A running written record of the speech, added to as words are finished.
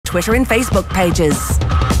Twitter and Facebook pages.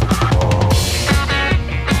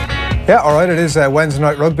 Yeah, all right, it is Wednesday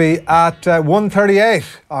Night Rugby at 1:38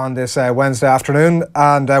 on this Wednesday afternoon,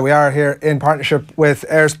 and we are here in partnership with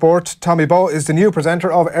Air Sport. Tommy Bowe is the new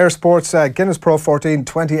presenter of Air Sport's Guinness Pro 14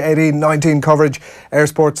 2018-19 coverage. Air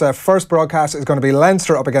Sport's first broadcast is going to be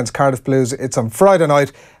Leinster up against Cardiff Blues. It's on Friday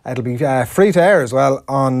night. It'll be free to air as well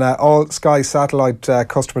on all Sky satellite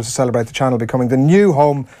customers to celebrate the channel becoming the new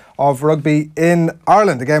home of rugby in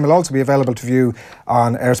Ireland. The game will also be available to view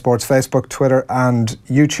on Air Sport's Facebook, Twitter and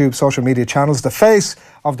YouTube social media channels. The face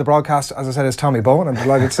of the broadcast, as I said, is Tommy Bowe, and I'm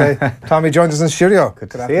delighted to say Tommy joins us in the studio.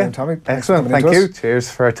 Good afternoon, Tommy. Excellent, thank you.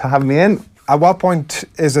 Cheers for having me in. At what point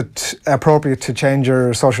is it appropriate to change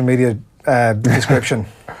your social media description?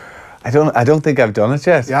 I don't think I've done it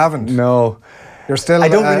yet. You haven't? No. You're still I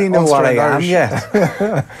don't really know what I am yet.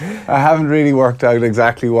 I haven't really worked out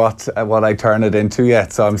exactly what I turn it into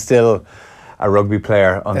yet. So I'm still a rugby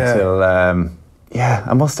player until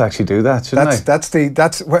I must actually do that, shouldn't I? That's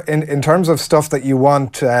in terms of stuff that you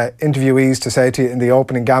want interviewees to say to you in the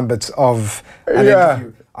opening gambits of an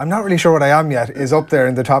interview. I'm not really sure what I am yet is up there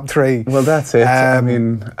in the top three. Well, that's it. I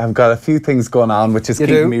mean, I've got a few things going on, which is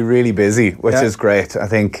keeping me really busy, which is great. I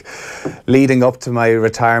think leading up to my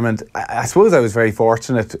retirement, I suppose I was very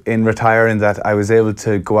fortunate in retiring that I was able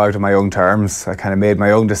to go out on my own terms. I kind of made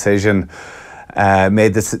my own decision,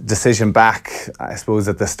 made this decision back, I suppose,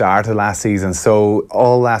 at the start of last season. So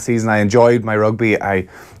all last season I enjoyed my rugby.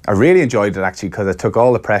 I really enjoyed it actually because I took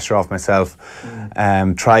all the pressure off myself,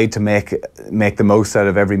 tried to make the most out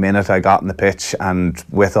of every minute I got on the pitch and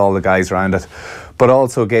with all the guys around it, but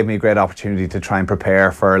also gave me a great opportunity to try and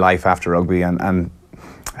prepare for life after rugby, and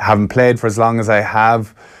having played for as long as I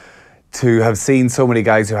have, to have seen so many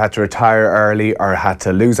guys who had to retire early or had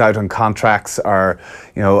to lose out on contracts or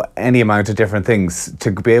any amount of different things,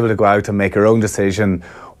 to be able to go out and make your own decision,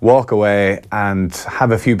 walk away and have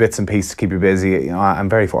a few bits and pieces to keep you busy. I'm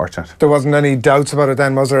very fortunate. There wasn't any doubts about it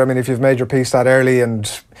then, was there? I mean, if you've made your peace that early and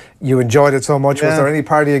you enjoyed it so much, was there any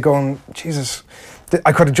part of you going, Jesus,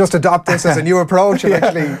 I could have just adopted this as a new approach and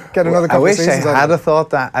actually get another couple of seasons? I wish I had thought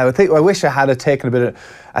that. I wish I had taken a bit of...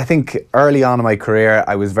 I think early on in my career,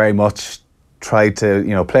 I was very much tried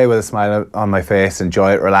to, play with a smile on my face,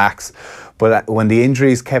 enjoy it, relax. But when the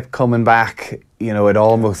injuries kept coming back,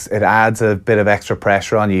 it adds a bit of extra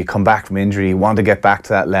pressure on you. You come back from injury, you want to get back to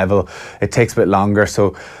that level. It takes a bit longer.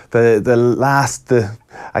 So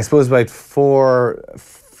I suppose about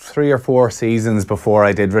 3 or 4 seasons before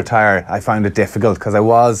I did retire, I found it difficult because I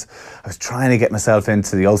was trying to get myself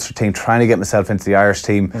into the Ulster team, trying to get myself into the Irish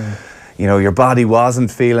team. Your body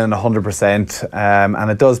wasn't feeling 100%,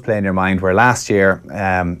 and it does play in your mind, where last year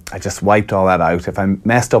I just wiped all that out. If I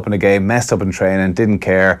messed up in a game, messed up in training, didn't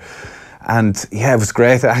care. And it was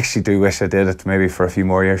great. I actually do wish I did it maybe for a few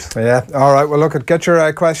more years. Yeah, all right. Well, look, get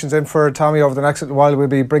your questions in for Tommy over the next little while. We'll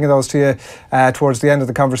be bringing those to you towards the end of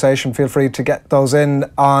the conversation. Feel free to get those in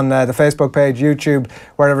on the Facebook page, YouTube,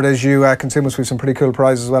 wherever it is you consume us. We have some pretty cool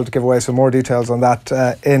prizes as well to give away. Some more details on that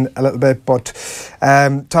in a little bit. But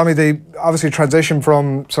Tommy, the obviously transition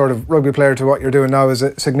from sort of rugby player to what you're doing now is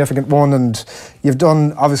a significant one, and you've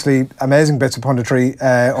done obviously amazing bits of punditry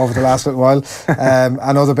over the last little while and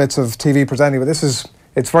other bits of TV presenting, but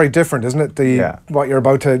it's very different, isn't it? What you're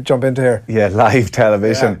about to jump into here. Yeah, live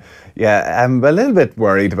television. Yeah, I'm a little bit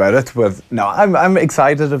worried about it, but no, I'm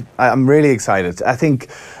excited. I'm really excited. I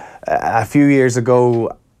think a few years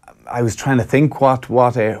ago I was trying to think where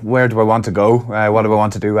do I want to go? What do I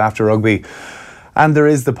want to do after rugby? And there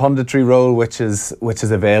is the punditry role, which is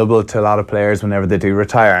available to a lot of players whenever they do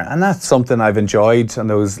retire, and that's something I've enjoyed. And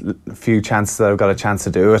those few chances that I've got a chance to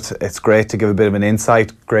do it, it's great to give a bit of an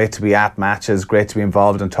insight. Great to be at matches. Great to be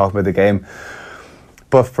involved and talk about the game.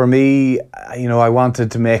 But for me, I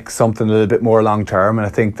wanted to make something a little bit more long term, and I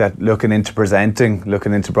think that looking into presenting,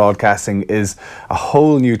 looking into broadcasting is a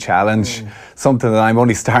whole new challenge. Something that I'm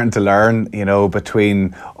only starting to learn,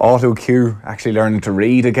 between auto cue, actually learning to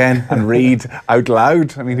read again and read out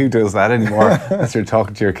loud. I mean, who does that anymore unless you're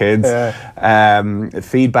talking to your kids?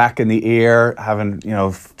 Feedback in the ear, having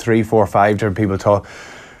 3, 4, 5 different people talk.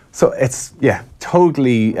 So it's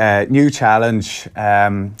totally new challenge.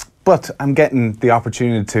 But I'm getting the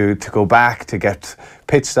opportunity to go back, to get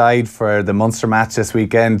pitch side for the Munster match this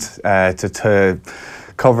weekend, to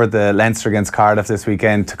cover the Leinster against Cardiff this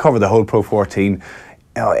weekend, to cover the whole Pro 14.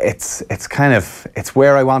 it's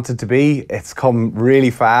where I wanted to be. It's come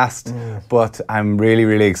really fast, but I'm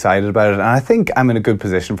really excited about it, and I think I'm in a good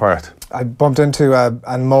position for it. I bumped into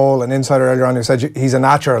an Mole, an insider earlier on, who said he's a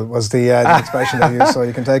natural was the expression they used, so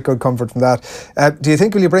you can take good comfort from that. Do you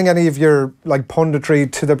think will you bring any of your like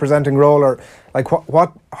punditry to the presenting role, or like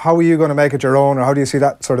how are you going to make it your own, or how do you see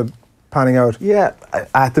that sort of panning out? Yeah,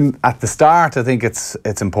 at the start, I think it's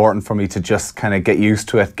important for me to just kind of get used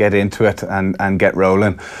to it, get into it, and get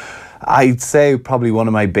rolling. I'd say probably one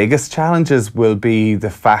of my biggest challenges will be the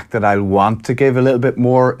fact that I'll want to give a little bit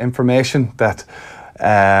more information. That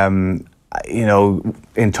you know,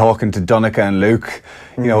 in talking to Donncha and Luke,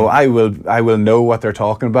 you know, I will know what they're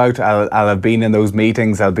talking about. I'll have been in those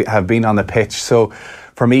meetings. Have been on the pitch. So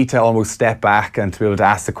for me to almost step back and to be able to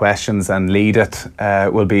ask the questions and lead it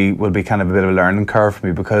will be kind of a bit of a learning curve for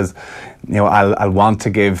me, because you know I'll want to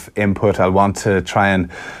give input. I'll want to try and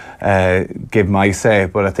give my say,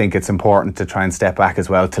 but I think it's important to try and step back as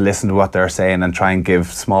well, to listen to what they're saying and try and give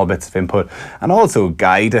small bits of input, and also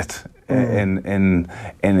guide it in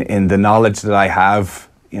the knowledge that I have.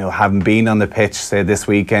 You know, having been on the pitch, say this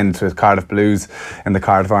weekend with Cardiff Blues in the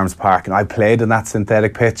Cardiff Arms Park, and I played in that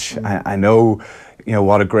synthetic pitch. I know, you know,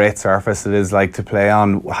 what a great surface it is like to play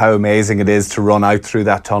on, how amazing it is to run out through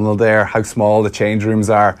that tunnel there, how small the change rooms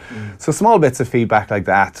are. So small bits of feedback like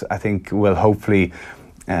that, I think, will hopefully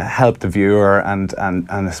help the viewer and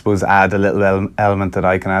I suppose add a little element that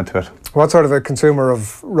I can add to it. What sort of a consumer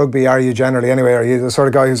of rugby are you generally anyway? Are you the sort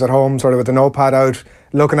of guy who's at home sort of with the notepad out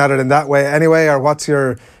looking at it in that way anyway, or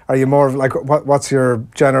are you more of like what's your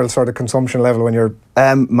general sort of consumption level when you're...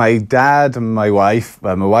 My dad and my wife,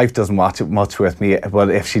 well, my wife doesn't watch it much with me, but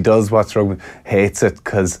if she does watch rugby, hates it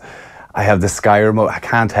because I have the Sky remote. I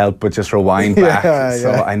can't help but just rewind back.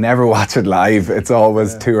 So I never watch it live. It's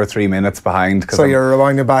always 2 or 3 minutes behind. So you're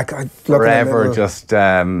rewinding back forever. Just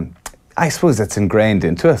I suppose it's ingrained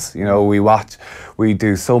into us. You know, we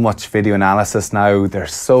do so much video analysis now.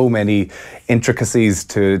 There's so many intricacies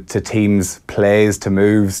to teams' plays, to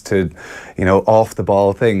moves, to, you know, off the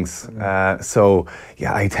ball things. So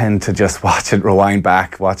yeah, I tend to just watch it, rewind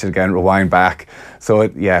back, watch it again, rewind back. So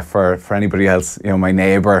for anybody else, you know, my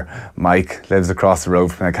neighbour Mike lives across the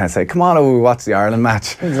road from me. I kind of say, "Come on, we watch the Ireland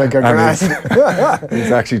match." He's like a grass.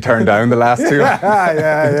 He's actually turned down the last two.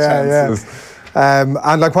 Yeah.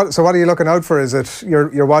 And like what are you looking out for? Is it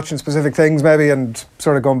you're watching specific things maybe and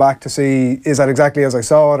sort of going back to see, is that exactly as I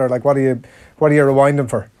saw it, or like what are you rewinding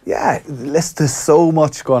for? Yeah, listen, there's so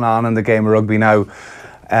much going on in the game of rugby now.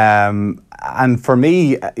 And for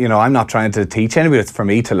me, you know, I'm not trying to teach anybody, it's for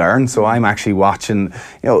me to learn. So I'm actually watching,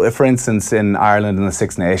 you know, for instance, in Ireland and the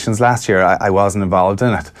Six Nations last year, I wasn't involved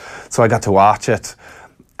in it. So I got to watch it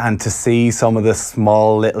and to see some of the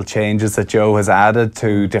small little changes that Joe has added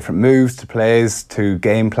to different moves, to plays, to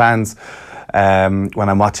game plans. When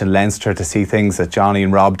I'm watching Leinster, to see things that Johnny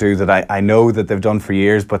and Rob do that I know that they've done for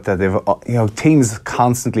years, but that they've, you know, teams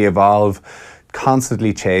constantly evolve,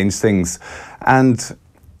 constantly change things. And,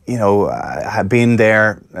 you know, being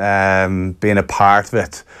there, being a part of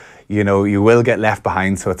it, you know, you will get left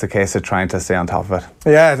behind, so it's a case of trying to stay on top of it.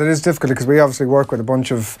 Yeah, it is difficult because we obviously work with a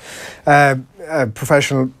bunch of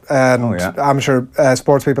professional and amateur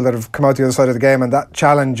sports people that have come out the other side of the game, and that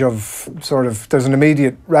challenge of sort of, there's an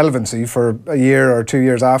immediate relevancy for a year or 2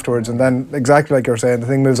 years afterwards, and then exactly like you're saying, the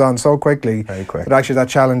thing moves on so quickly. Very quick. But actually that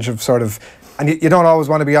challenge of sort of, and you don't always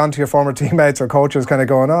want to be on to your former teammates or coaches kind of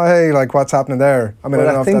going, oh, hey, like what's happening there? I mean,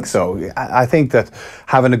 I think so. I think that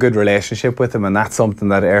having a good relationship with them, and that's something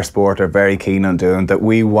that Air Sport are very keen on doing, that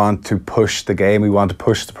we want to push the game, we want to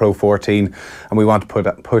push the Pro 14, and we want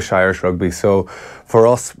to push Irish rugby. So for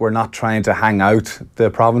us, we're not trying to hang out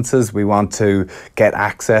the provinces. We want to get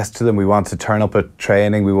access to them. We want to turn up at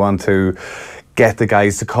training. We want to get the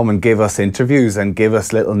guys to come and give us interviews and give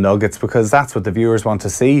us little nuggets, because that's what the viewers want to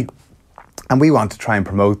see. And we want to try and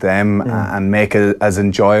promote them and make it as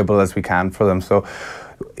enjoyable as we can for them. So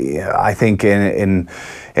yeah, I think in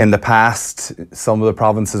the past, some of the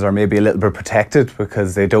provinces are maybe a little bit protected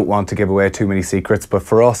because they don't want to give away too many secrets. But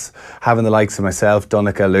for us, having the likes of myself,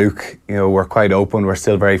 Donncha, Luke, you know, we're quite open. We're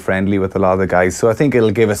still very friendly with a lot of the guys. So I think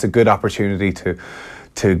it'll give us a good opportunity to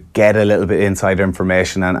get a little bit insider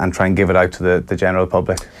information and try and give it out to the general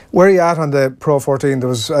public. Where are you at on the Pro 14?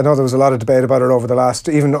 I know there was a lot of debate about it over the last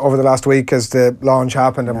week as the launch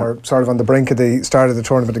happened, and we're sort of on the brink of the start of the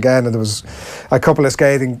tournament again, and there was a couple of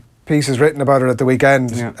scathing pieces written about it at the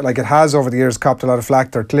weekend. Like, it has over the years copped a lot of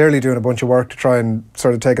flack. They're clearly doing a bunch of work to try and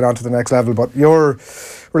sort of take it on to the next level, but your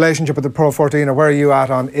relationship with the Pro 14, or where are you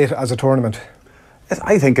at on it as a tournament?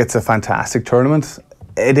 I think it's a fantastic tournament.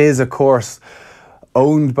 It is, of course,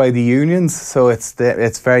 owned by the unions, so it's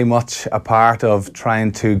very much a part of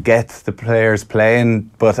trying to get the players playing,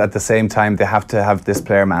 but at the same time they have to have this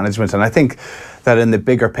player management. And I think that in the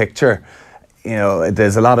bigger picture, you know,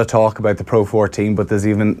 there's a lot of talk about the Pro 14, but there's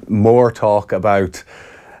even more talk about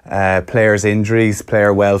players' injuries,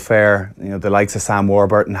 player welfare. You know, the likes of Sam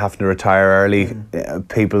Warburton having to retire early,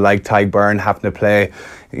 people like Ty Byrne having to play,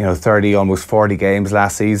 you know, 30, almost 40 games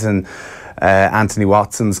last season. Anthony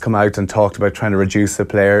Watson's come out and talked about trying to reduce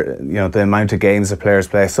the amount of games the players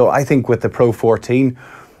play. So I think with the Pro 14,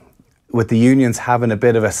 with the unions having a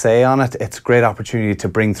bit of a say on it, it's a great opportunity to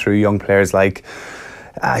bring through young players like,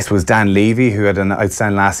 I suppose, Dan Levy, who had an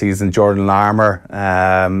outstanding last season, Jordan Larmour,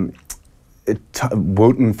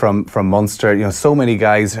 Wooten from Munster. You know, so many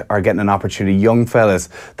guys are getting an opportunity, young fellas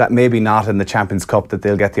that maybe not in the Champions Cup, that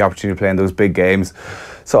they'll get the opportunity to play in those big games.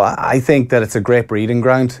 So I think that it's a great breeding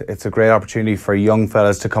ground. It's a great opportunity for young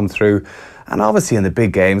fellas to come through. And obviously in the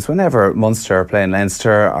big games, whenever Munster are playing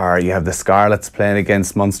Leinster, or you have the Scarlets playing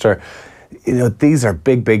against Munster, you know, these are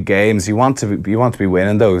big games. You want to be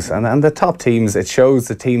winning those. And the top teams, it shows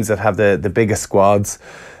the teams that have the biggest squads,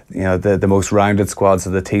 you know, the most rounded squads, are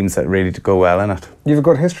the teams that really go well in it. You have a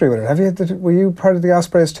good history with it. Have you? Were you part of the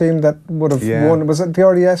Ospreys team that would have won? Was it the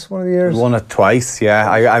RDS one of the years? Won it twice,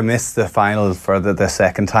 yeah. I missed the final for the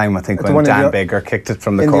second time, I think, when Dan Biggar kicked it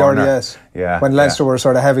from the corner. In the RDS? Yeah. When Leinster were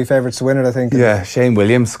sort of heavy favourites to win it, I think. Yeah, Shane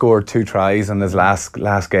Williams scored 2 tries in his last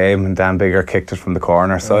game, and Dan Biggar kicked it from the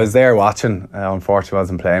corner. So I was there watching. Unfortunately, I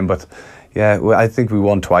wasn't playing, but yeah, I think we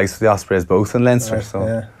won twice for the Ospreys, both in Leinster. Right,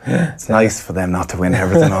 so it's nice for them not to win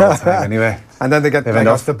everything all the time anyway. And then they get the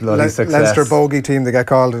bloody Leinster bogey team, they get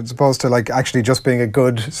called, as opposed to like actually just being a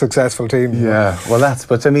good, successful team. Yeah, well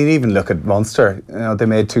but I mean, even look at Munster. You know, they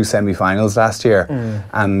made 2 semi-finals last year,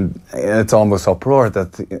 and it's almost uproar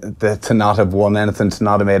that to not have won anything, to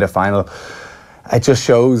not have made a final. It just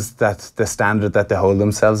shows that the standard that they hold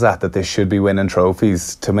themselves at, that they should be winning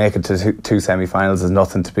trophies. To make it to 2 semi-finals is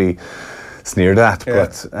nothing to be sneered at,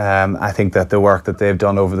 but I think that the work that they've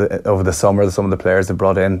done over the summer, some of the players have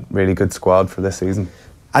brought in, really good squad for this season.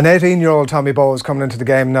 An 18-year-old Tommy Bowe is coming into the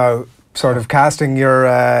game now, sort of casting your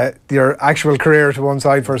actual career to one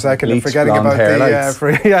side for a second and forgetting about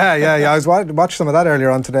I was watched some of that earlier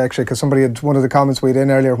on today, actually, because somebody had, one of the comments we had in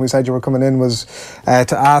earlier when we said you were coming in was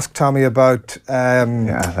to ask Tommy about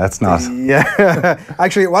that's not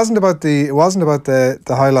actually it wasn't about the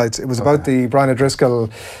highlights, it was about the Brian O'Driscoll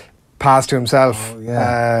pass to himself.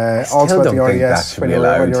 Also about the RDS when you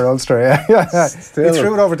were Ulster. He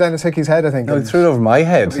threw it over Dennis Hickey's head, I think. No, he threw it over my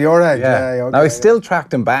head. Your head, okay. Now, he still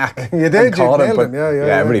tracked him back. You did, you nailed him.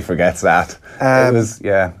 Everybody forgets that. It was,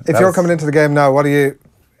 if you're coming into the game now, what do you,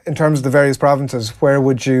 in terms of the various provinces, where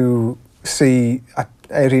would you see a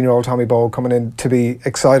 18-year-old Tommy Bowe coming in to be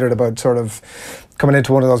excited about sort of coming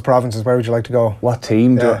into one of those provinces? Where would you like to go? What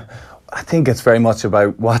team I think it's very much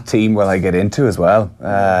about what team will I get into as well.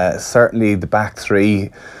 Certainly the back three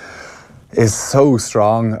is so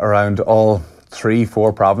strong around all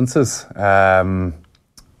 3-4 provinces.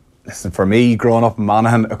 Listen, for me, growing up in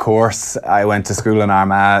Monaghan, of course, I went to school in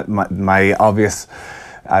Armagh. My obvious,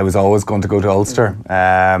 I was always going to go to Ulster.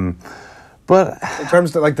 But in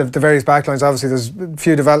terms of like the various backlines, obviously there's a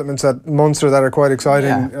few developments at Munster that are quite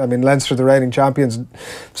exciting. I mean, Leinster, the reigning champions,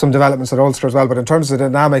 some developments at Ulster as well. But in terms of the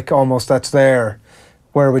dynamic almost that's there,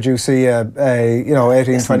 where would you see a 18,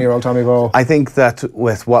 20-year-old Tommy Bowe? I think that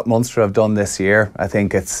with what Munster have done this year, I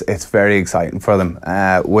think it's very exciting for them.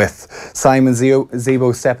 With Simon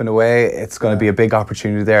Zebo stepping away, it's going to be a big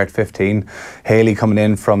opportunity there at 15. Haley coming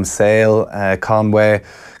in from Sale, Conway.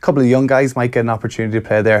 A couple of young guys might get an opportunity to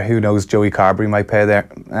play there. Who knows, Joey Carberry might play there.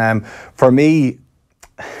 For me,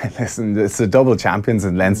 listen, it's the double champions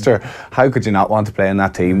in Leinster. How could you not want to play in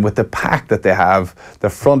that team with the pack that they have, the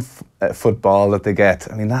front football that they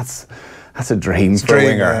get? I mean, that's a dream for a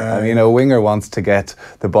winger. I mean, a winger wants to get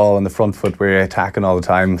the ball in the front foot where you're attacking all the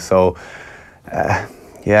time. So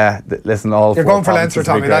listen, all you're going for Leinster,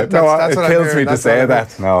 Tommy. That's what it kills me to say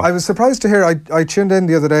that. No, I was surprised to hear. I tuned in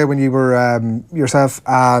the other day when you were yourself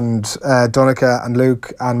and Donica and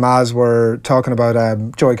Luke and Maz were talking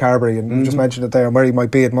about Joey Carberry, and you just mentioned it there and where he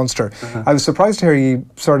might be at Munster. I was surprised to hear you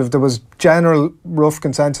there was general rough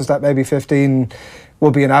consensus that maybe 15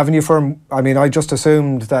 will be an avenue for him. I mean, I just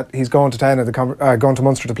assumed that he's going to 10 and going to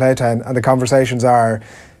Munster to play 10, and the conversations are,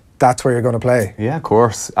 that's where you're going to play. Yeah, of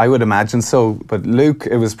course. I would imagine so. But Luke,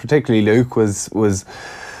 was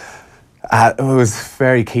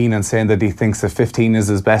very keen on saying that he thinks that 15 is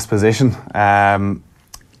his best position.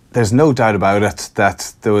 there's no doubt about it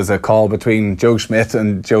that there was a call between Joe Schmidt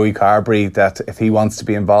and Joey Carberry that if he wants to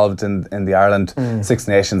be involved in the Ireland Six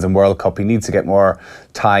Nations and World Cup, he needs to get more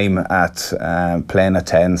time at playing at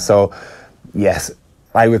 10. So, yes,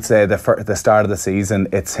 I would say the start of the season,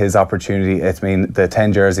 it's his opportunity. The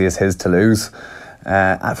 10 jersey is his to lose.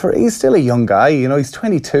 He's still a young guy, you know, he's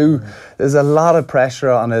 22. There's a lot of pressure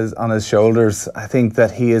on his shoulders. I think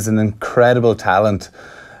that he is an incredible talent.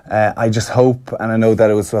 I just hope, and I know that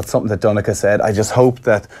it was something that Donncha said, I just hope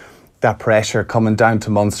that pressure coming down to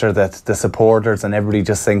Munster, that the supporters and everybody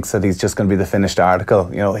just thinks that he's just going to be the finished article.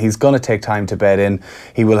 You know, he's going to take time to bed in.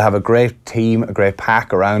 He will have a great team, a great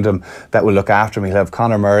pack around him that will look after him. He'll have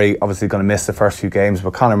Conor Murray, obviously going to miss the first few games,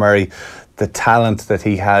 but Conor Murray, the talent that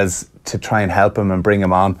he has to try and help him and bring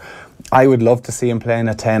him on. I would love to see him playing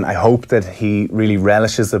at 10. I hope that he really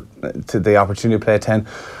relishes the opportunity to play at 10.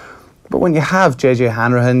 But when you have JJ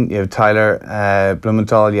Hanrahan, you have Tyler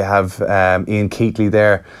Blumenthal, you have Ian Keatley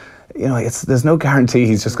there, you know, there's no guarantee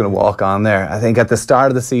he's just going to walk on there. I think at the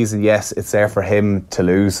start of the season, yes, it's there for him to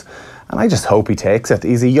lose. And I just hope he takes it.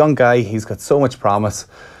 He's a young guy. He's got so much promise.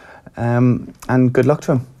 And good luck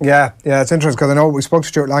to him. Yeah, it's interesting because I know we spoke to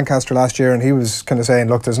Stuart Lancaster last year and he was kind of saying,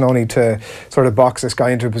 look, there's no need to sort of box this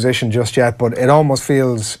guy into a position just yet, but it almost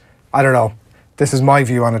feels, I don't know, this is my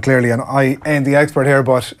view on it clearly, and I ain't the expert here,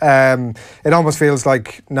 but it almost feels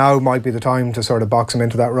like now might be the time to sort of box him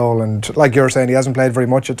into that role. And like you're saying, he hasn't played very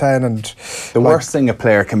much at 10. And the worst thing a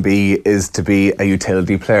player can be is to be a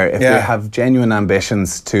utility player. If they have genuine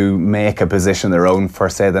ambitions to make a position their own for,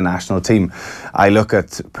 say, the national team, I look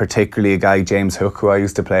at particularly a guy, James Hook, who I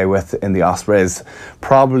used to play with in the Ospreys,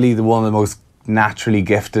 probably one of the most naturally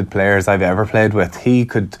gifted players I've ever played with. He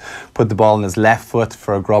could put the ball in his left foot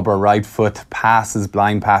for a grubber, right foot, passes,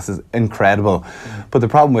 blind passes, incredible. But the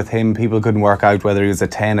problem with him, people couldn't work out whether he was a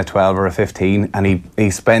 10, a 12 or a 15, and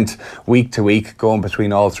he spent week to week going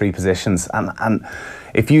between all three positions, and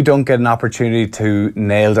if you don't get an opportunity to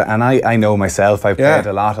nail it, and I know myself, I played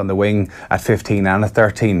a lot on the wing at 15 and at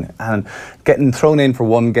 13, and getting thrown in for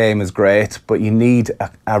one game is great, but you need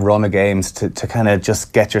a run of games to kind of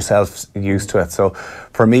just get yourself used to it. So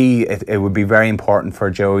for me, it would be very important for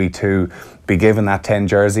Joey to be given that 10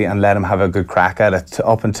 jersey and let him have a good crack at it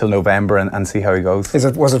up until November and see how he goes.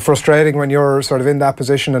 Was it frustrating when you're sort of in that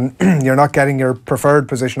position and you're not getting your preferred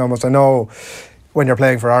position almost? I know when you're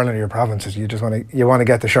playing for Ireland or your provinces, you just want to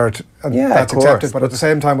get the shirt, and that's accepted. But at the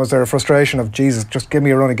same time, was there a frustration of, Jesus, just give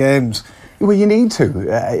me a run of games? Well, you need to.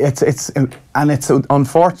 It's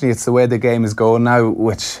unfortunately it's the way the game is going now,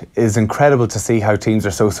 which is incredible to see how teams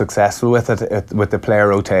are so successful with it with the player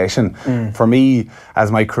rotation. For me,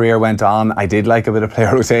 as my career went on, I did like a bit of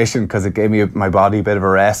player rotation because it gave my body a bit of a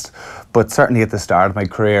rest. But certainly at the start of my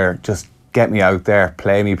career, just get me out there,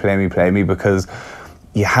 play me, because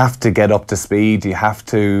you have to get up to speed. You have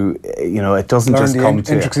to, you know, it doesn't learn just come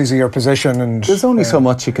to intricacies of your position, and there's only so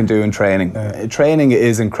much you can do in training. Training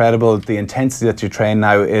is incredible. The intensity that you train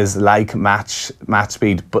now is like match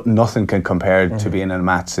speed, but nothing can compare to being in a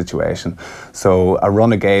match situation. So a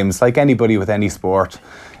run of games, like anybody with any sport,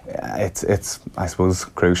 it's I suppose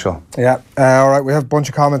crucial. All right, we have a bunch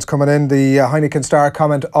of comments coming in. The Heineken Star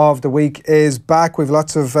comment of the week is back. We've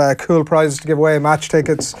lots of cool prizes to give away: match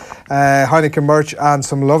tickets, Heineken merch, and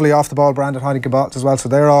some lovely off the ball branded Heineken bottles as well. So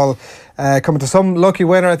they're all coming to some lucky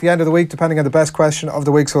winner at the end of the week, depending on the best question of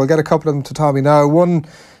the week. So we'll get a couple of them to Tommy now. One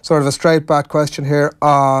sort of a straight bat question here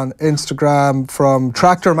on Instagram from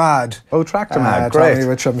Tractor Mad. Oh, Tractor Mad, great. Tommy,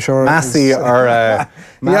 which I'm sure Massey or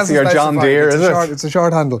John Deere, is it? It's a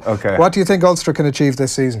short handle. Okay. What do you think Ulster can achieve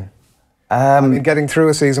this season? I mean, getting through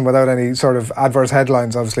a season without any sort of adverse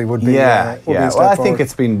headlines obviously would be a step Well, I think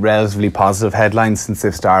it's been relatively positive headlines since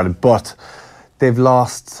they've started, but they've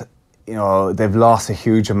lost a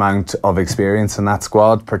huge amount of experience in that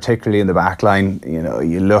squad, particularly in the back line. You know,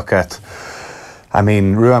 you look at, I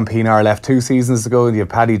mean, Ruan Pinar left 2 seasons ago. You have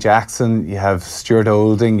Paddy Jackson, you have Stuart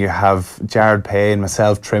Olding, you have Jared Payne,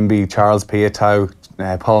 myself, Trimby, Charles Piatow,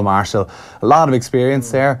 Paul Marshall. A lot of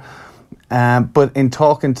experience there. But in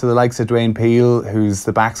talking to the likes of Dwayne Peel, who's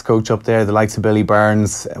the backs coach up there, the likes of Billy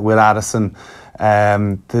Burns, Will Addison,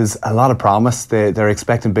 there's a lot of promise. They're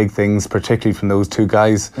expecting big things, particularly from those two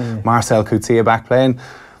guys. Marcel Coetzee back playing.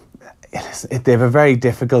 They have a very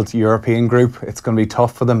difficult European group. It's going to be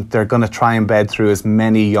tough for them. They're going to try and bed through as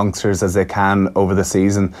many youngsters as they can over the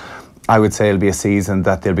season. I would say it'll be a season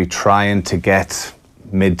that they'll be trying to get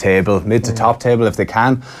mid to top table if they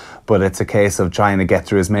can, but it's a case of trying to get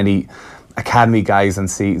through as many academy guys and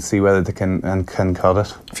see whether they can cut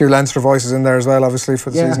it. A few Leinster voices in there as well, obviously, for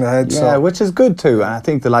the season ahead. Yeah, which is good too. And I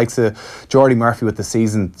think the likes of Jordy Murphy with the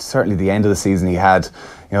season, certainly the end of the season, he had,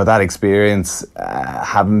 you know, that experience,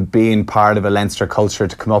 having been part of a Leinster culture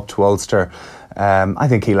to come up to Ulster. I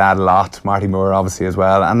think he'll add a lot. Marty Moore obviously as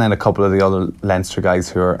well, and then a couple of the other Leinster guys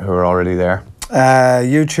who are already there.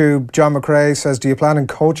 YouTube, John McRae says, do you plan on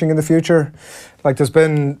coaching in the future? Like, there's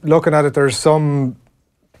been, looking at it, there's some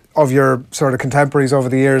of your sort of contemporaries over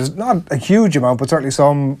the years, not a huge amount, but certainly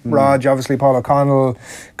some, Rog, obviously Paul O'Connell,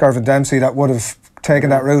 Gervin Dempsey, that would have taken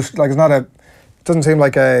that route. Like, it's not a, it doesn't seem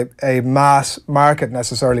like a mass market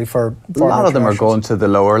necessarily for a lot of them are going to the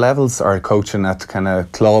lower levels or coaching at kind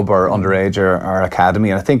of club or underage or academy,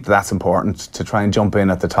 and I think that's important to try and jump in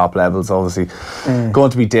at the top levels. Obviously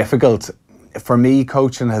going to be difficult. For me,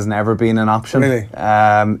 coaching has never been an option. Really?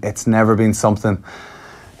 It's never been something.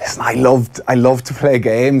 Listen, I loved to play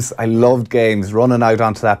games. I loved games, running out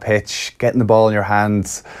onto that pitch, getting the ball in your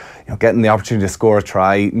hands, you know, getting the opportunity to score a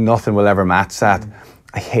try. Nothing will ever match that.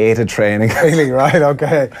 I hated training. Really? Right,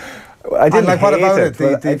 okay. I didn't like, what about it?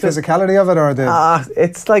 The just, physicality of it, or the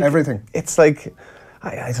it's like everything? It's like,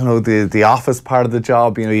 I don't know, the office part of the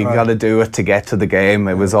job. You know, you got to do it to get to the game.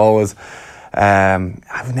 It was always.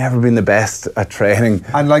 I've never been the best at training.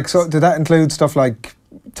 And like, so did that include stuff like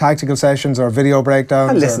tactical sessions or video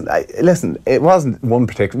breakdowns? Listen, it wasn't one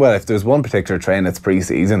particular. Well, if there's one particular train, it's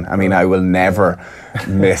pre-season. I mean, I will never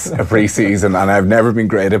miss a pre-season, and I've never been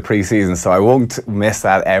great at pre-season, so I won't miss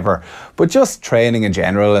that ever. But just training in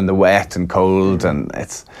general in the wet and cold, and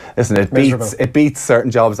it beats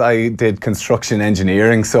certain jobs. I did construction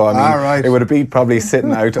engineering, so I mean, it would have been probably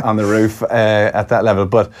sitting out on the roof at that level.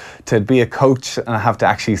 But to be a coach and have to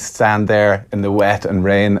actually stand there in the wet and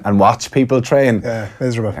rain and watch people train,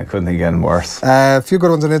 miserable. I couldn't think of anything worse. A few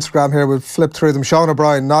good ones on Instagram here. We'll flip through them. Sean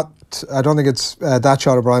O'Brien, I don't think it's that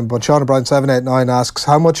Sean O'Brien, but Sean O'Brien 789 asks,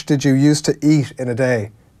 how much did you used to eat in a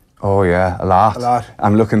day? Oh yeah, a lot.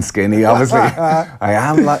 I'm looking skinny, obviously.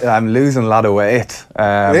 I'm losing a lot of weight.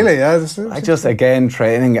 Really? Yeah. I just, again,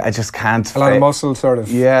 training, I just can't. A lot of muscle, sort of.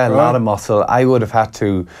 Yeah, a lot of muscle. I would have had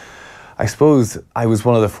to. I suppose I was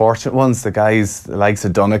one of the fortunate ones. The guys, the likes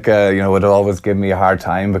of Donica, you know, would always give me a hard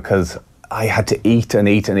time because I had to eat and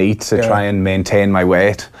eat and eat to try and maintain my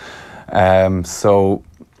weight. So,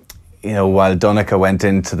 you know, while Donica went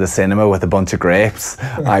into the cinema with a bunch of grapes,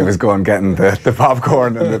 I was going getting the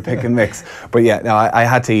popcorn and the pick and mix. But yeah, no, I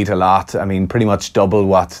had to eat a lot. I mean, pretty much double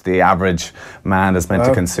what the average man is meant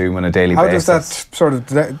to consume on a daily basis. How does that sort of,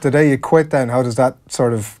 the day you quit then, how does that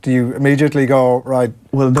sort of, do you immediately go, right?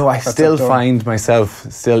 Well, no, I still find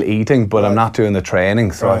myself still eating, but I'm not doing the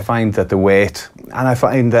training. So I find that the weight, and I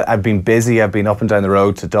find that I've been busy, I've been up and down the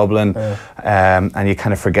road to Dublin, and you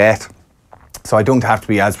kind of forget. So I don't have to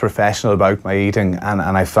be as professional about my eating, and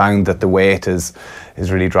I found that the weight is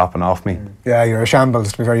really dropping off me. Yeah, you're a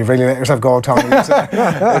shambles, to be fair. You've really let yourself go, Tommy.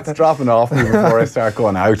 It's dropping off me before I start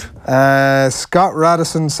going out. Scott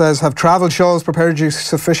Radisson says, have travel shows prepared you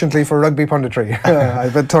sufficiently for rugby punditry?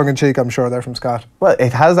 A bit tongue-in-cheek, I'm sure, there from Scott. Well,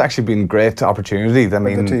 it has actually been a great opportunity. I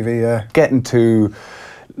mean, the TV, getting to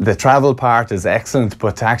the travel part is excellent,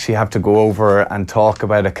 but to actually have to go over and talk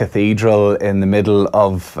about a cathedral in the middle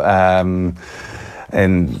of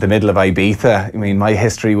Ibiza, I mean, my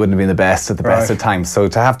history wouldn't have been the best at the best of times. So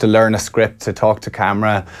to have to learn a script, to talk to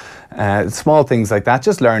camera, small things like that,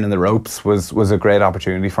 just learning the ropes was a great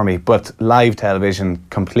opportunity for me. But live television,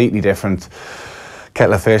 completely different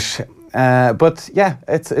kettle of fish. But yeah,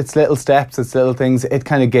 it's little steps, it's little things. It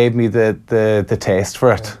kind of gave me the taste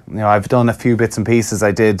for it. You know, I've done a few bits and pieces.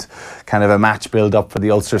 I did kind of a match build up for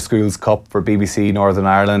the Ulster Schools Cup for BBC Northern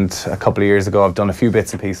Ireland a couple of years ago. I've done a few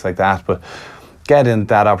bits and pieces like that, but getting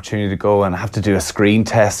that opportunity to go and have to do a screen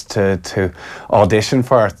test to audition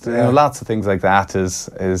for it, you know, lots of things like that is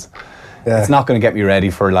it's not going to get me ready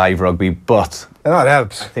for live rugby, but it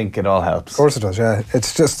helps. I think it all helps. Of course it does, yeah.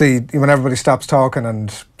 It's just when everybody stops talking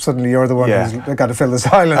and suddenly you're the one who's got to fill the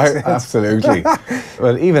silence. Absolutely.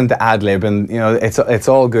 Well, even the ad-lib, and you know, it's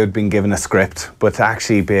all good being given a script, but to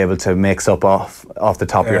actually be able to mix up off the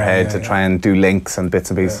top of your head to try and do links and bits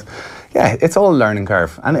and pieces. Yeah, it's all a learning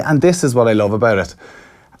curve. And this is what I love about it.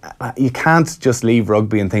 You can't just leave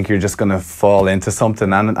rugby and think you're just going to fall into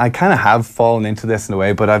something. And I kind of have fallen into this in a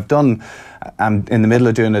way, but I'm in the middle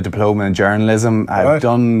of doing a diploma in journalism. I've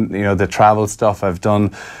done, you know, the travel stuff. I've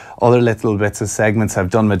done other little bits of segments. I've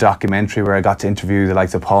done my documentary where I got to interview the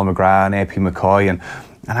likes of Paul McGrath and AP McCoy. And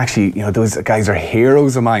actually, you know, those guys are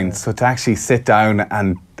heroes of mine. So to actually sit down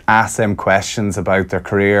and ask them questions about their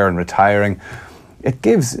career and retiring, it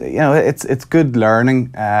gives, you know, it's good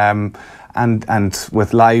learning. and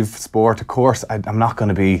with live sport, of course, I'm not going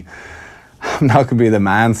to be the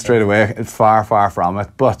man straight away. It's far from it,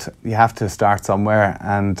 but you have to start somewhere,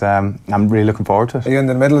 and I'm really looking forward to it. Are you in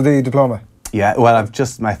the middle of the diploma? Yeah, well, I've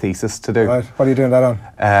just my thesis to do. Right. What are you doing that on?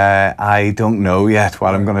 I don't know yet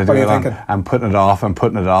what I'm going to do. What are you it on. thinking? I'm putting it off.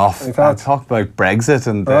 I talk about Brexit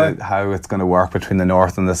and how it's going to work between the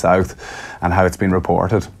North and the South, and how it's been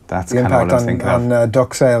reported. That's kind of what I'm thinking of. on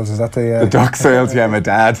duck sales, is that the duck sales? Yeah, my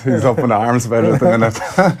dad, he's up in arms about it at the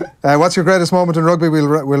minute. What's your greatest moment in rugby? We'll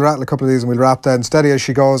rattle a couple of these and we'll wrap then. Steady as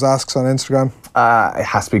she goes asks on Instagram. It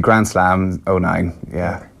has to be Grand Slam 09.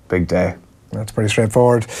 Yeah, big day. That's pretty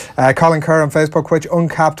straightforward. Colin Kerr on Facebook, which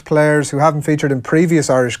uncapped players who haven't featured in previous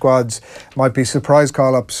Irish squads might be surprise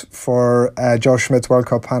call-ups for Joe Schmidt's World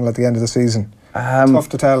Cup panel at the end of the season? Tough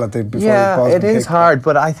to tell before it is hard,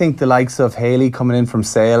 but I think the likes of Haley coming in from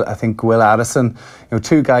Sale, I think Will Addison,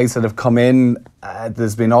 two guys that have come in.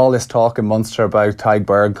 There's been all this talk in Munster about Tyg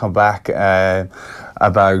Berg come back,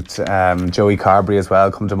 about Joey Carberry as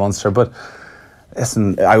well come to Munster, but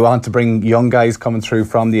listen, I want to bring young guys coming through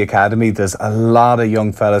from the academy. There's a lot of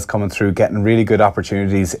young fellas coming through, getting really good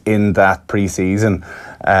opportunities in that pre-season.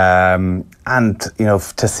 And,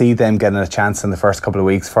 to see them getting a chance in the first couple of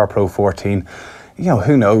weeks for Pro 14,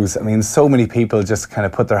 who knows? I mean, so many people just kind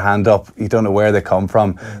of put their hand up. You don't know where they come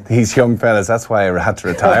from. These young fellas, that's why I had to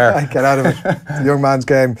retire. Get out of it. It's a young man's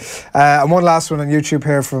game. And one last one on YouTube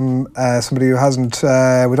here from somebody who hasn't,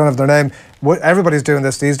 we don't have their name. Everybody's doing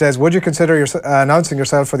this these days. Would you consider announcing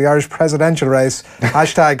yourself for the Irish presidential race?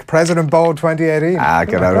 # President Bowe 2018.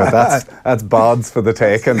 Get out of it. That's bods for the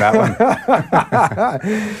taking, that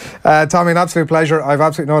one. Tommy, an absolute pleasure. I've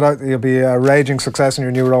absolutely no doubt that you'll be a raging success in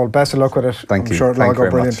your new role. Best of luck with it. Thank you. I'm sure it'll all go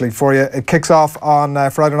brilliantly for you. It kicks off on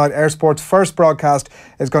Friday night. Air Sport's first broadcast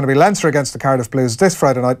is going to be Leinster against the Cardiff Blues this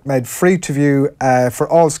Friday night, made free to view for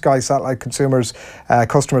all Sky satellite customers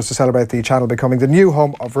to celebrate the channel becoming the new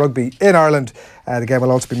home of rugby in Ireland. The game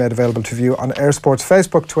will also be made available to view on Air Sport's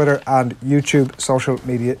Facebook, Twitter and YouTube social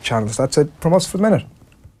media channels. That's it from us for the minute.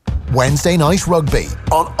 Wednesday night rugby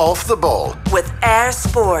on Off the Ball with Air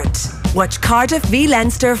Sport. Watch Cardiff v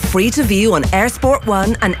Leinster free to view on Air Sport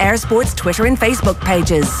 1 and Air Sport's Twitter and Facebook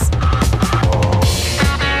pages.